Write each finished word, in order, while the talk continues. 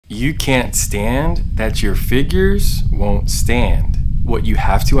You can't stand that your figures won't stand. What you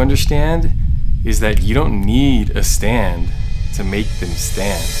have to understand is that you don't need a stand to make them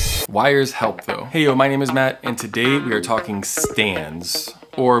stand. Wires help though. Hey yo, my name is Matt, and today we are talking stands,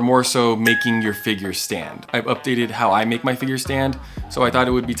 or more so making your figure stand. I've updated how I make my figure stand, so I thought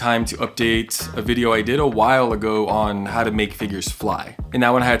it would be time to update a video I did a while ago on how to make figures fly. In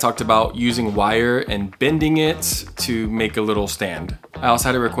that one I had talked about using wire and bending it to make a little stand. I also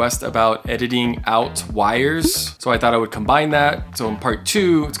had a request about editing out wires, so I thought I would combine that. So in part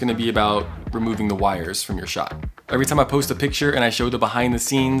 2, it's gonna be about removing the wires from your shot. Every time I post a picture and I show the behind the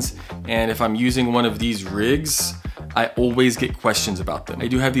scenes, and if I'm using one of these rigs, I always get questions about them. I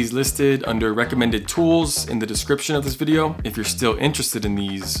do have these listed under recommended tools in the description of this video if you're still interested in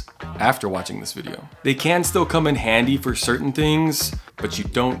these after watching this video. They can still come in handy for certain things, but you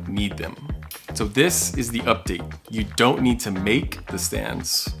don't need them. So this is the update. You don't need to make the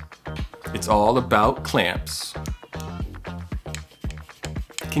stands. It's all about clamps.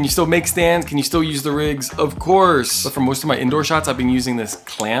 Can you still make stands? Can you still use the rigs? Of course. But for most of my indoor shots, I've been using this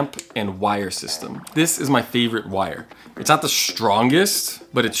clamp and wire system. This is my favorite wire. It's not the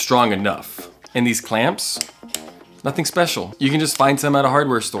strongest, but it's strong enough. And these clamps, nothing special. You can just find some at a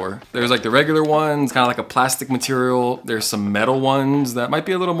hardware store. There's like the regular ones, kind of like a plastic material. There's some metal ones that might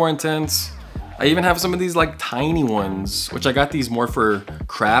be a little more intense. I even have some of these like tiny ones, which I got these more for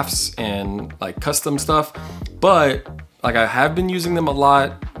crafts and like custom stuff, but like I have been using them a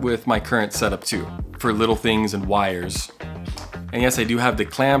lot with my current setup too, for little things and wires. And yes, I do have the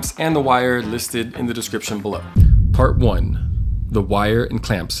clamps and the wire listed in the description below. Part 1, the wire and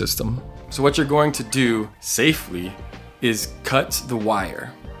clamp system. So what you're going to do safely is cut the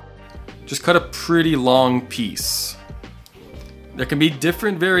wire. Just cut a pretty long piece. There can be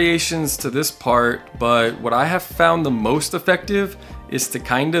different variations to this part, but what I have found the most effective is to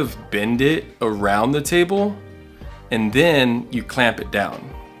kind of bend it around the table and then you clamp it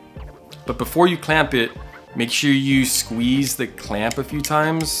down. But before you clamp it, make sure you squeeze the clamp a few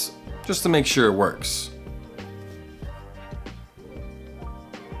times just to make sure it works.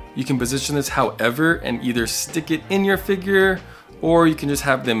 You can position this however and either stick it in your figure or you can just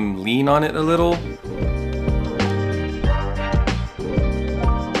have them lean on it a little.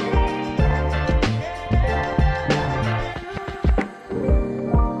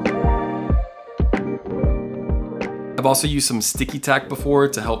 I've also used some sticky tack before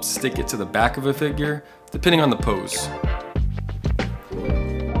to help stick it to the back of a figure, depending on the pose.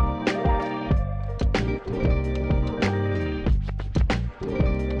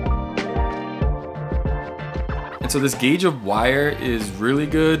 And so this gauge of wire is really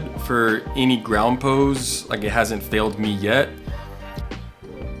good for any ground pose, like it hasn't failed me yet.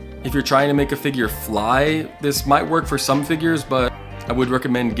 If you're trying to make a figure fly, this might work for some figures, but I would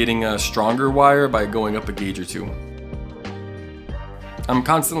recommend getting a stronger wire by going up a gauge or two. I'm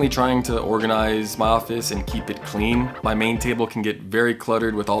constantly trying to organize my office and keep it clean. My main table can get very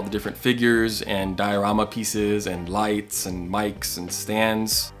cluttered with all the different figures and diorama pieces and lights and mics and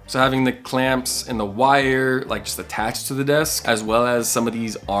stands. So having the clamps and the wire like just attached to the desk, as well as some of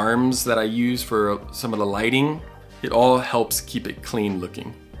these arms that I use for some of the lighting, it all helps keep it clean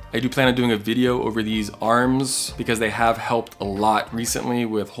looking. I do plan on doing a video over these arms because they have helped a lot recently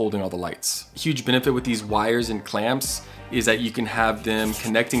with holding all the lights. A huge benefit with these wires and clamps is that you can have them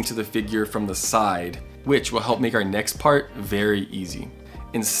connecting to the figure from the side, which will help make our next part very easy,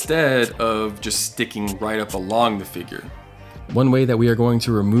 instead of just sticking right up along the figure. One way that we are going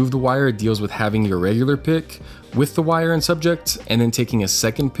to remove the wire deals with having your regular pick with the wire and subject, and then taking a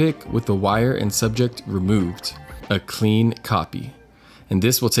second pick with the wire and subject removed, a clean copy. And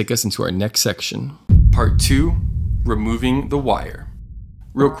this will take us into our next section. Part 2, removing the wire.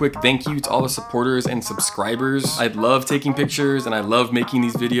 Real quick thank you to all the supporters and subscribers. I love taking pictures and I love making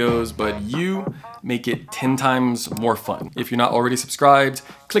these videos, but you make it 10 times more fun. If you're not already subscribed,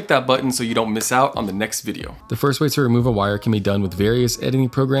 click that button so you don't miss out on the next video. The first way to remove a wire can be done with various editing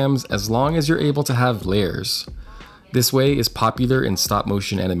programs as long as you're able to have layers. This way is popular in stop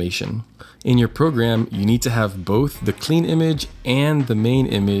motion animation. In your program, you need to have both the clean image and the main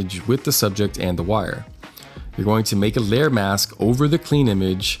image with the subject and the wire. You're going to make a layer mask over the clean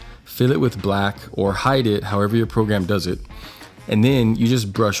image, fill it with black or hide it however your program does it, and then you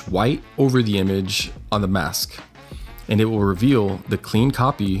just brush white over the image on the mask and it will reveal the clean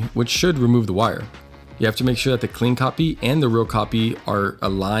copy, which should remove the wire. You have to make sure that the clean copy and the real copy are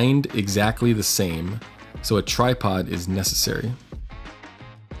aligned exactly the same, so a tripod is necessary.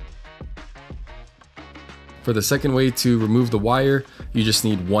 For the second way to remove the wire, you just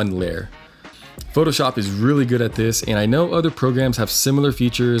need one layer. Photoshop is really good at this, and I know other programs have similar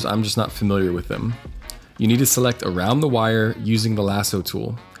features, I'm just not familiar with them. You need to select around the wire using the lasso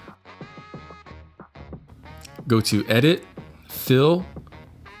tool. Go to Edit, Fill,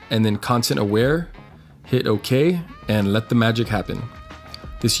 and then Content Aware, hit OK, and let the magic happen.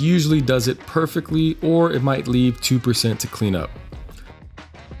 This usually does it perfectly, or it might leave 2% to clean up.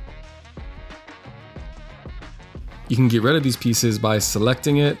 You can get rid of these pieces by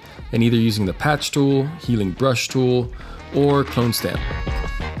selecting it and either using the patch tool, healing brush tool, or clone stamp.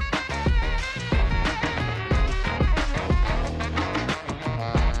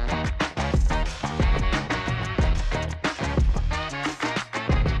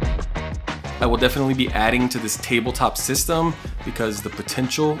 I will definitely be adding to this tabletop system because the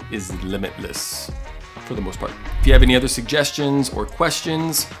potential is limitless for the most part. If you have any other suggestions or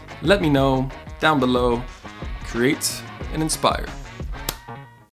questions, let me know down below. Create and inspire.